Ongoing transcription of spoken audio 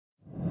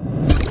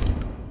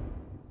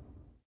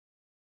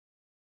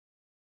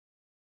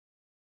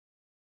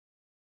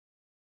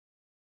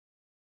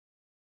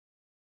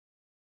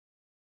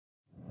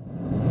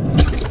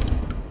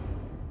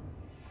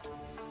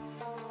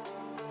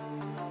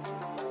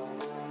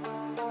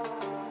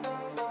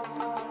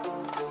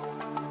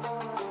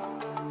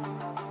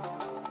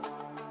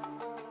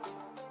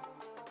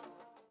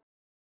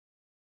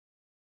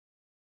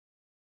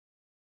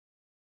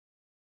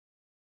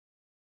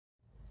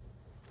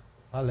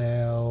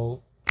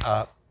Hello.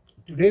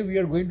 Today we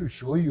are going to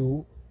show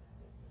you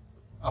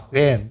a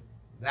pen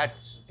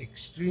that's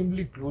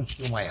extremely close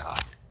to my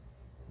heart.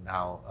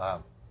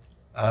 Now,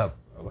 uh,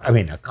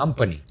 a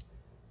company,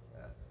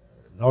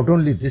 not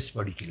only this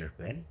particular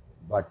pen,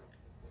 but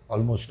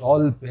almost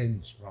all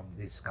pens from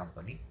this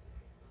company.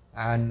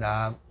 And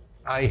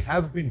I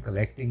have been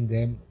collecting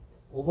them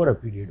over a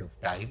period of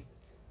time,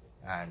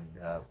 and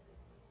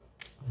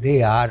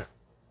they are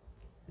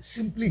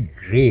simply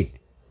great.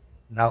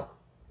 Now,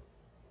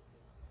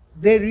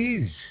 there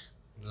is,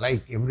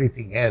 like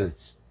everything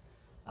else,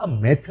 a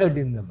method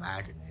in the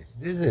madness.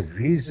 There's a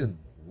reason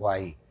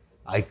why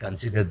I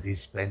consider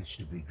these pens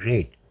to be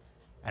great.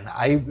 And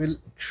I will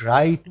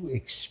try to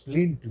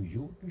explain to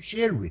you, to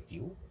share with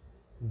you,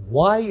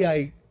 why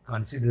I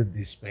consider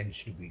these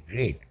pens to be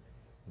great.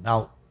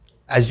 Now,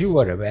 as you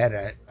are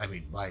aware,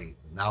 by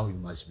now you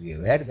must be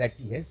aware that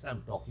yes,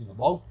 I'm talking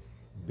about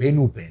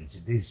Benu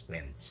pens, these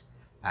pens.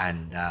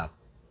 And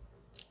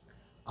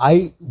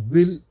I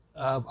will,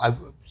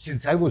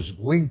 since I was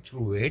going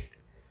through it,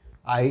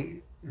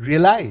 I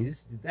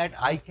realized that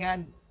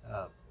I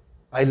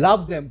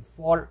love them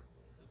for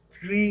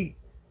three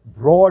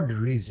broad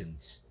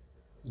reasons.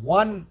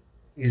 One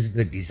is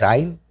the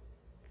design,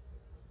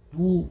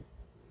 two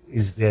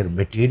is their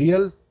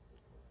material,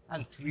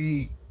 and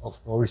three,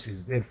 of course,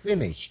 is their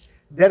finish.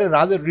 There are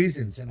other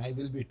reasons, and I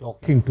will be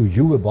talking to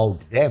you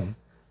about them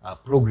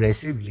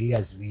progressively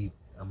as we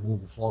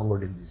move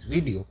forward in this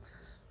video.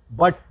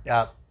 But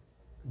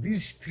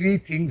these three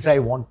things I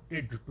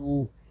wanted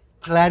to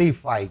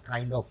clarify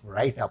kind of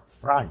right up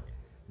front.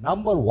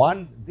 Number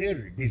one,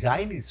 their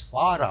design is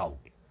far out.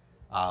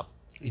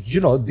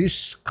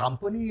 This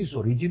company is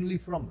originally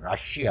from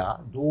Russia,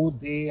 though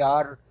they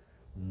are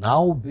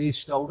now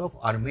based out of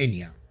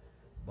Armenia.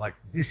 But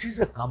this is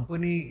a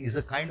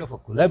kind of a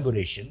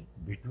collaboration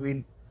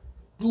between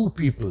two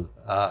people,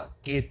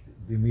 Kate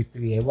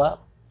Dmitrieva,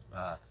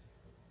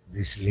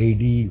 this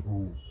lady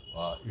who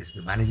is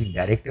the managing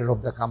director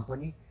of the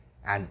company,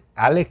 and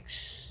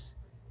Alex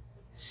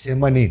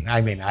Semanin.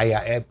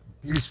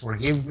 Please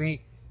forgive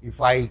me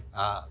if I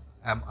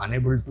am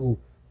unable to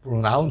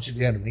pronounce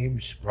their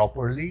names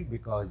properly,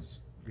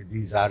 because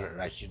these are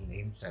Russian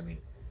names.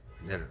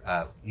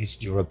 They're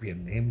East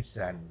European names,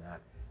 and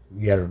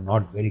we are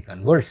not very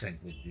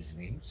conversant with these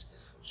names.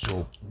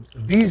 So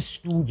these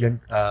two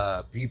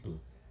people,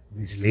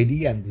 this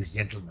lady and this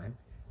gentleman,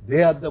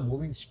 they are the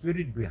moving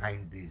spirit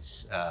behind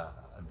this.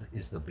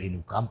 Is the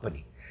Benu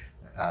company,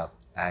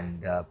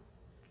 and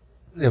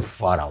they're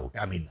far out.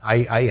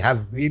 I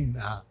have been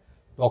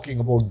talking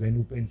about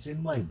Benu pens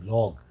in my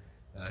blog.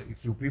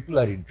 If you people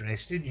are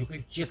interested, you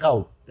can check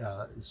out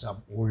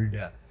some old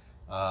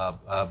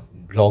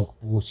blog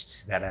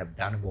posts that I've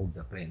done about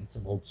the pens,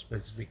 about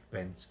specific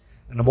pens,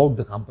 and about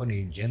the company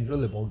in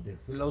general, about their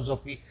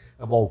philosophy,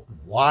 about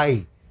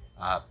why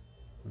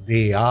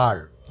they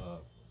are,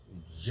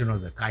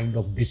 the kind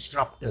of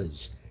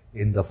disruptors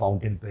in the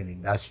fountain pen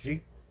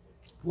industry.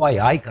 Why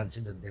I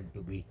consider them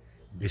to be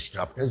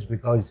disruptors,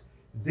 because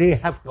they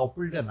have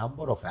toppled a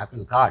number of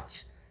apple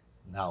carts.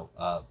 Now,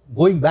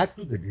 going back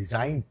to the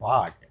design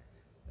part,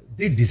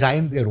 they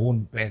design their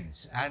own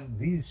pens, and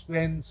these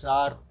pens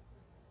are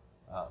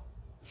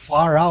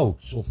far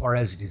out so far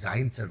as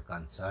designs are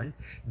concerned.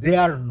 They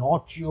are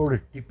not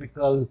your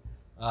typical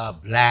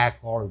black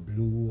or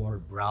blue or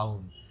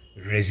brown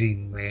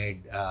resin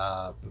made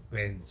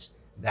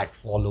pens that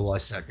follow a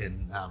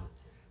certain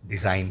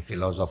design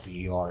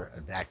philosophy, or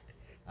that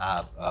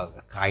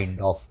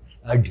kind of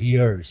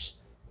adheres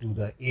to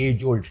the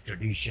age-old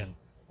tradition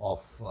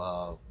of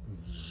a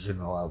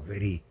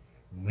very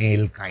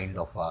male kind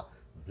of a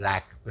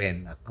black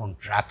pen, a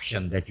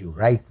contraption that you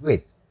write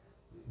with.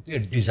 Their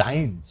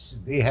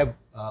designs, they have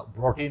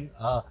brought in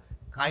a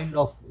kind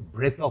of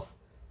breath of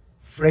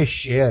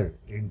fresh air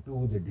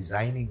into the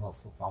designing of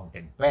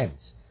fountain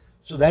pens.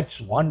 So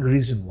that's one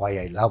reason why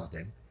I love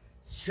them.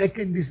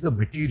 Second is the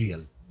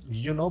material.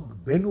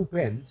 Benu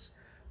pens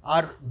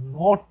are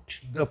not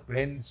the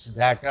pens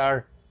that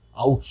are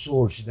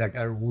outsourced, that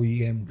are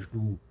OEM'd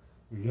to,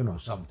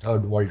 some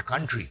third world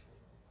country.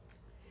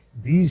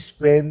 These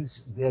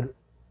pens,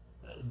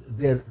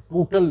 their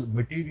total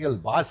material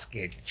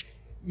basket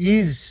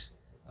is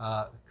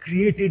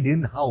created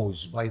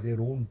in-house by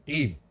their own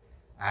team,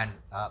 and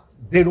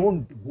they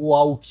don't go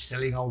out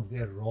selling out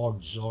their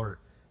rods or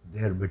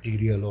their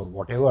material or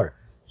whatever.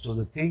 So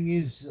the thing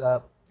is,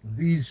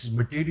 these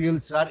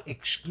materials are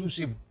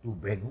exclusive to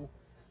Benu,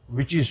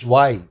 which is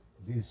why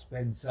these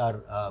pens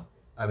are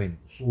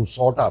so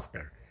sought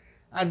after.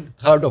 And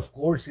third, of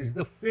course, is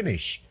the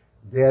finish.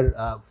 Their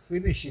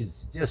finish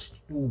is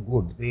just too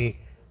good.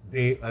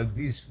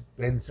 These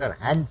pens are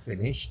hand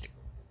finished,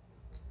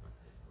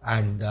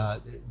 and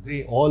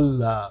they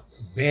all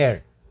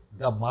bear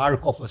the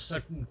mark of a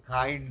certain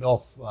kind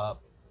of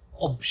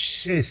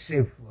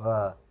obsessive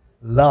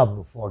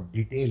love for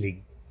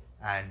detailing,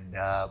 and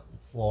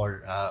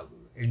for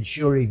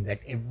ensuring that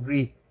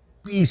every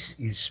piece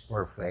is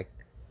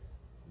perfect,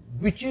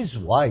 which is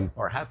why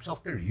perhaps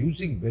after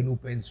using Benu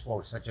pens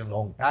for such a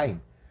long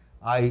time,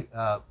 I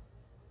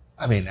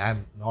mean,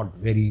 I'm not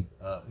very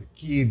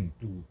keen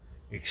to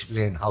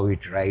explain how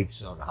it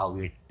writes or how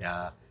it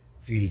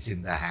feels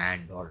in the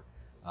hand, or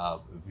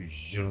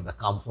the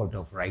comfort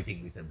of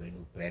writing with a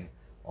Benu pen,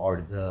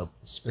 or the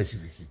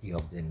specificity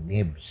of the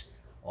nibs,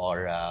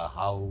 or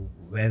how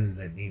well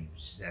the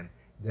nibs and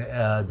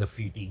the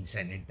fittings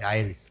and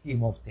entire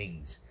scheme of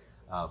things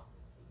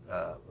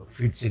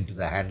fits into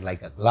the hand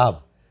like a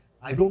glove.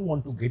 I don't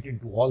want to get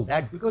into all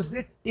that because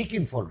they're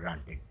taken for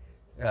granted.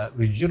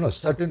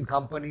 Certain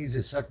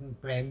companies, certain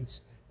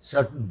pens,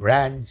 certain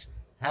brands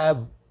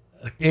have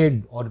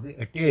attained, or they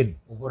attain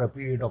over a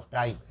period of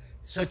time,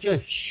 such a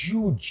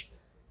huge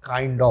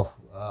kind of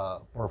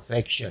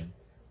perfection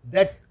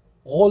that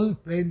all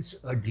pens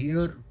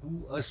adhere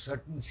to a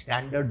certain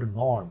standard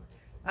norm,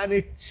 and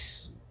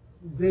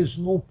there's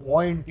no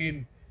point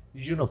in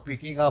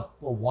picking up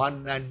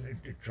one and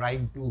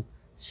trying to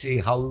say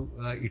how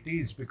it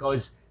is,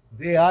 because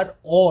they are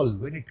all,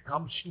 when it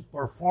comes to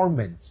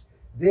performance,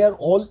 they are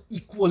all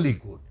equally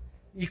good,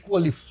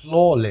 equally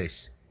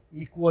flawless,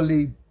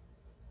 equally,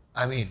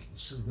 I mean,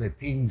 the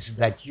things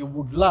that you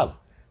would love.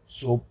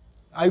 So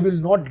I will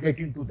not get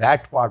into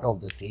that part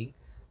of the thing.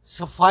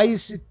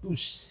 Suffice it to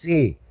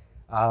say,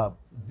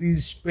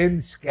 these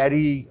pens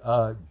carry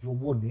a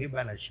Jowo nib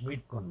and a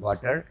Schmidt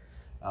converter.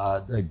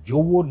 The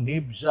Jowo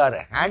nibs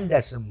are hand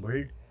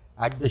assembled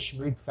at the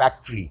Schmidt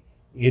factory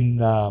in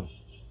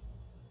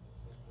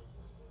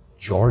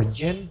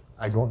Georgian.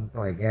 I don't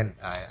know, again,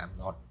 I am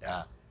not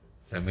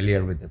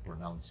familiar with the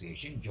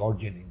pronunciation,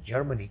 Georgian in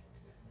Germany,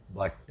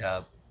 but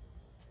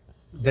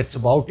that's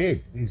about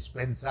it. These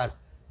pens are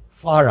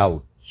far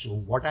out. So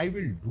what I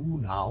will do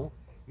now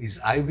is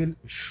I will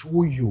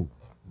show you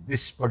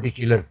this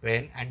particular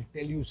pen and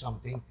tell you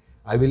something.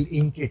 I will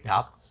ink it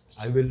up,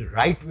 I will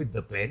write with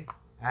the pen,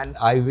 and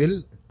I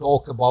will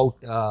talk about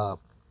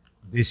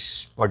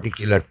this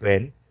particular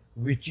pen,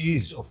 which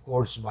is of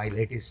course my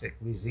latest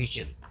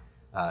acquisition.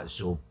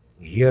 So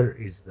here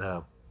is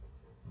the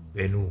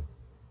Benu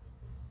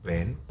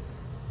pen.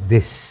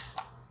 This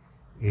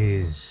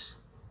is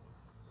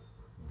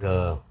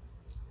the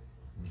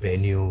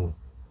Benu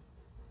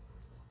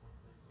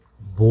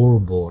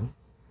Bourbon,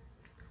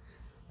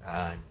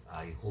 and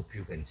I hope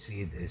you can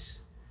see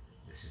this.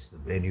 This is the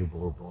Benu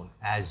Bourbon.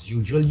 As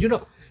usual,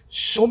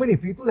 so many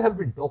people have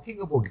been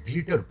talking about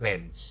glitter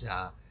pens.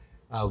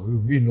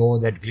 We know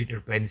that glitter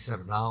pens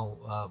are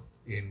now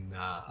in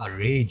a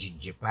rage in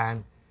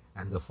Japan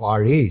and the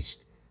Far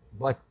East.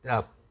 But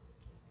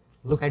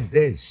look at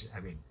this. I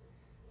mean,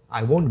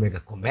 I won't make a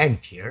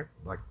comment here,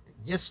 but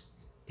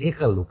just take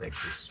a look at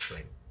this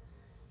pen.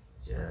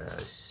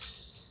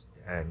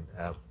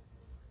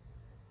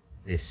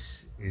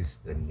 This is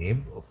the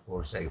nib. Of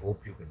course, I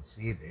hope you can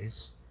see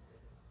this.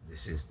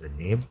 This is the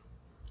nib.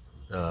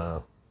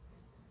 The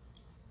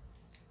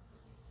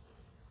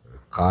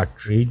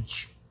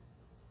cartridge.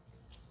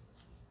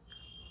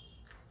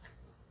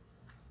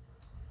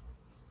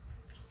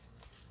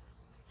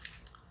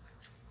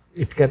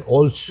 It can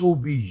also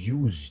be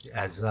used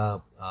as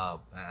an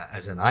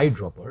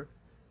eyedropper,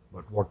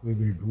 but what we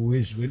will do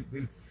is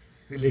we'll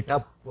fill it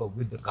up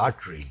with the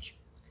cartridge,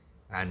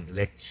 and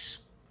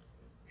let's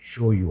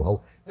show you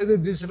how. And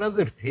then there's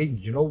another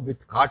thing,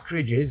 with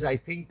cartridges. I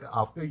think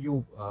after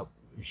you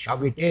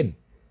shove it in,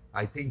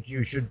 I think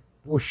you should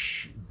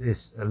push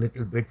this a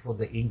little bit for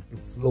the ink to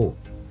flow.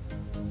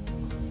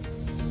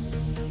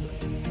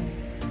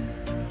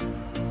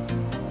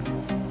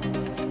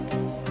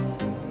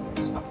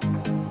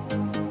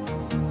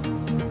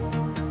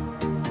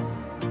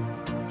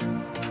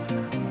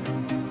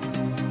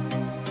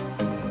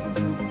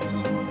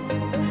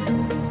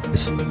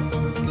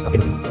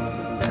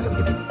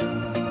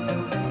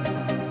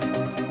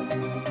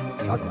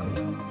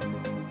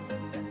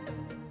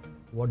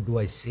 What do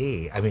I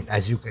say? I mean,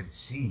 as you can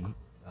see,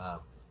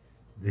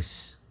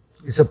 this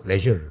is a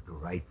pleasure to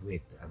write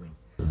with. I mean,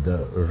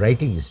 the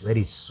writing is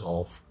very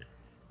soft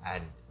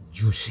and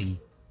juicy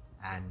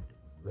and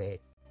wet.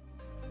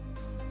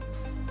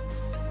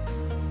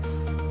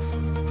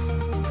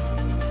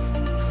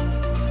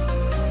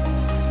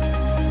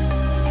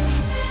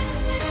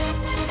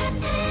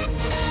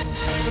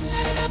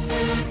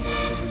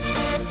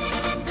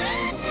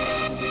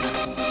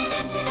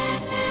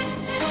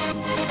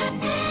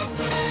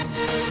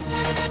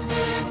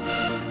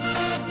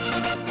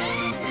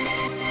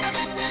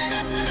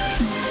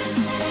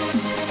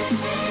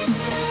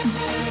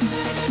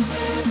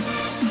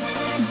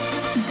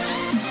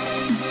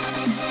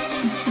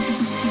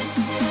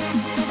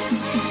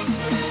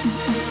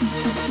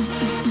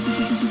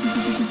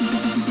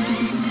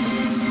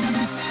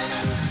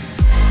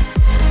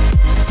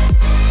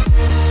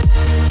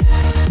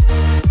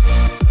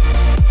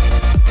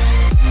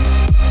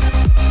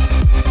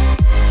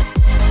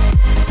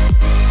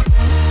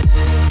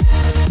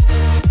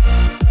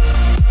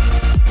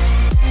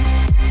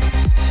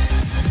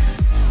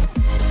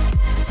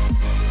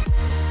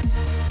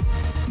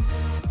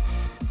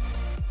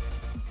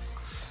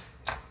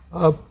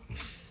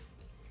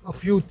 A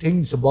few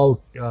things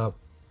about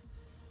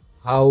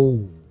how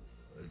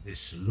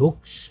this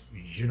looks,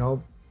 you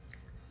know,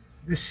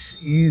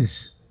 this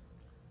is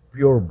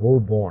pure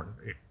Bourbon.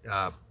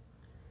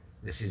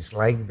 This is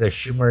like the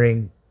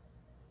shimmering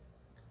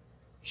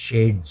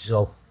shades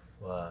of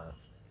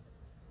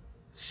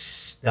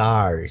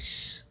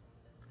stars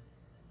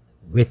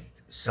with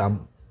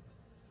some,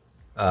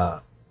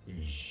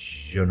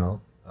 you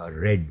know, a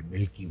red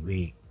Milky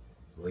Way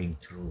going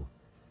through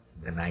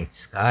the night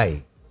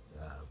sky,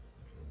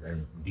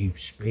 the deep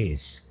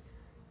space.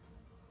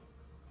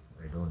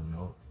 I don't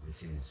know.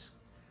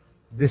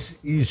 This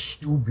is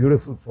too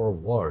beautiful for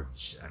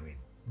words. I mean,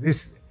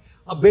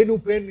 a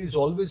Benu pen is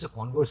always a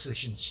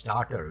conversation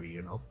starter,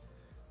 you know.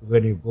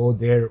 When you go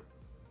there,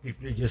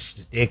 people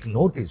just take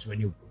notice when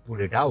you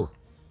pull it out.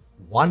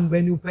 One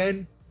Benu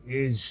pen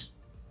is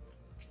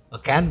a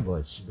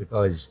canvas,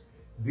 because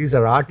these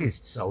are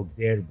artists out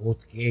there,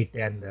 both Kate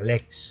and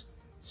Alex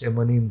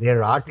Semanin,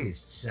 they're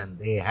artists, and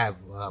they have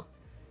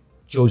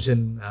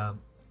chosen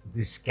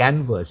this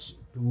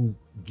canvas to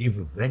give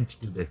vent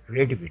to their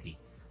creativity.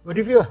 But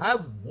if you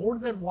have more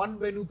than one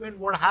Benu pen,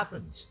 what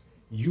happens?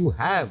 You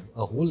have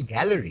a whole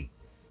gallery.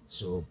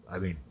 So, I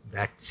mean,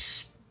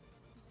 that's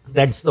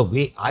the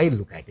way I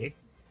look at it.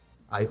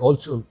 I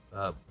also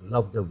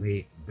love the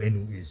way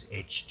Benu is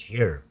etched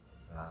here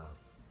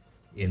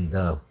in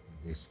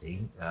this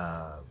thing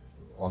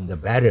on the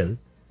barrel,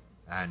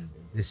 and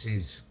this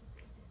is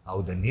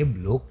how the nib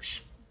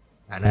looks.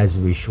 And as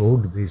we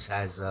showed, this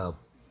has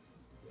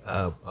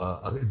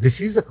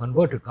this is a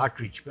converter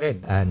cartridge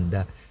pen,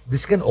 and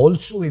this can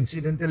also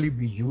incidentally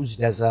be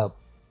used as a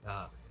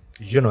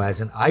you know, as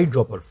an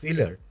eyedropper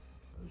filler.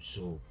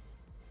 So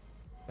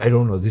I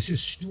don't know, this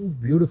is too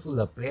beautiful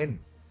a pen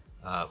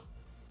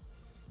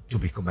to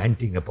be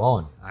commenting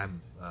upon.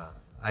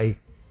 I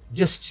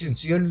just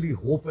sincerely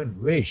hope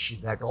and wish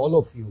that all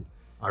of you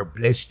are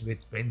blessed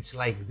with pens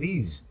like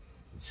these.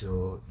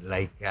 So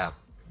like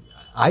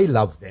I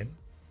love them,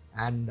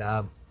 and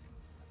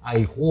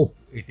I hope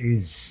it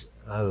is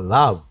a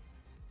love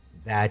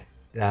that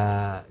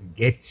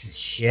gets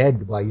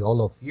shared by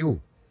all of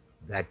you,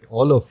 that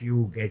all of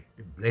you get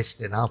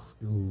blessed enough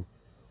to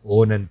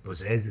own and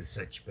possess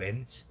such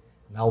pens.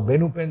 Now,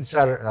 Benu pens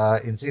are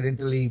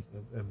incidentally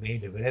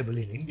made available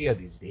in India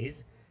these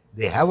days.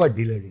 They have a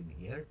dealer in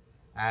here,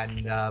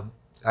 and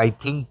I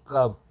think,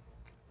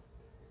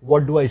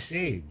 what do I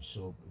say?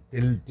 So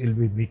till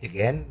we meet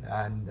again,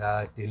 and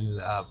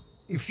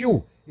if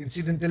you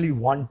incidentally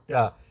want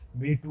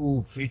me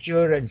to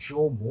feature and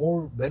show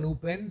more Benu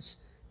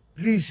pens,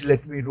 please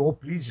let me know.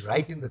 Please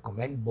write in the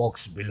comment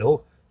box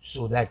below,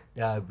 so that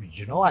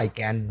you know, I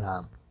can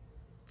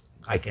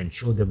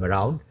show them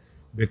around,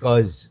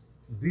 because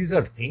these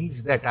are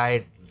things that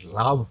I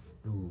love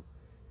to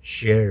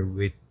share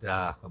with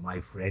my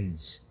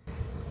friends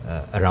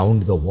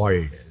around the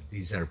world.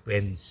 These are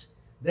pens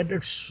that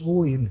are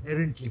so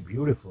inherently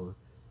beautiful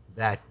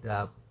that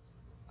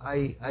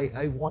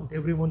I want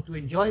everyone to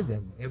enjoy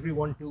them,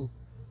 everyone to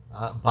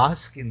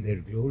bask in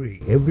their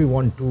glory,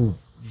 everyone to,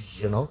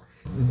 you know,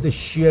 the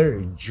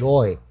sheer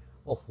joy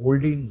of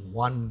holding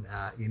one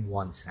in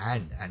one's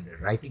hand and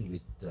writing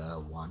with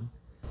one.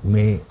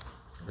 May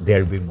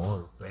there be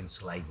more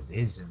pens like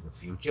this in the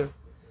future,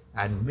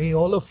 and may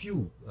all of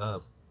you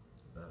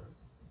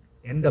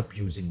end up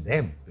using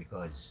them,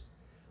 because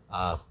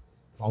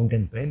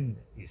fountain pen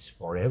is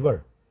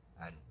forever,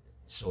 and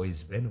so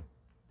is Benu.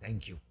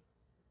 Thank you.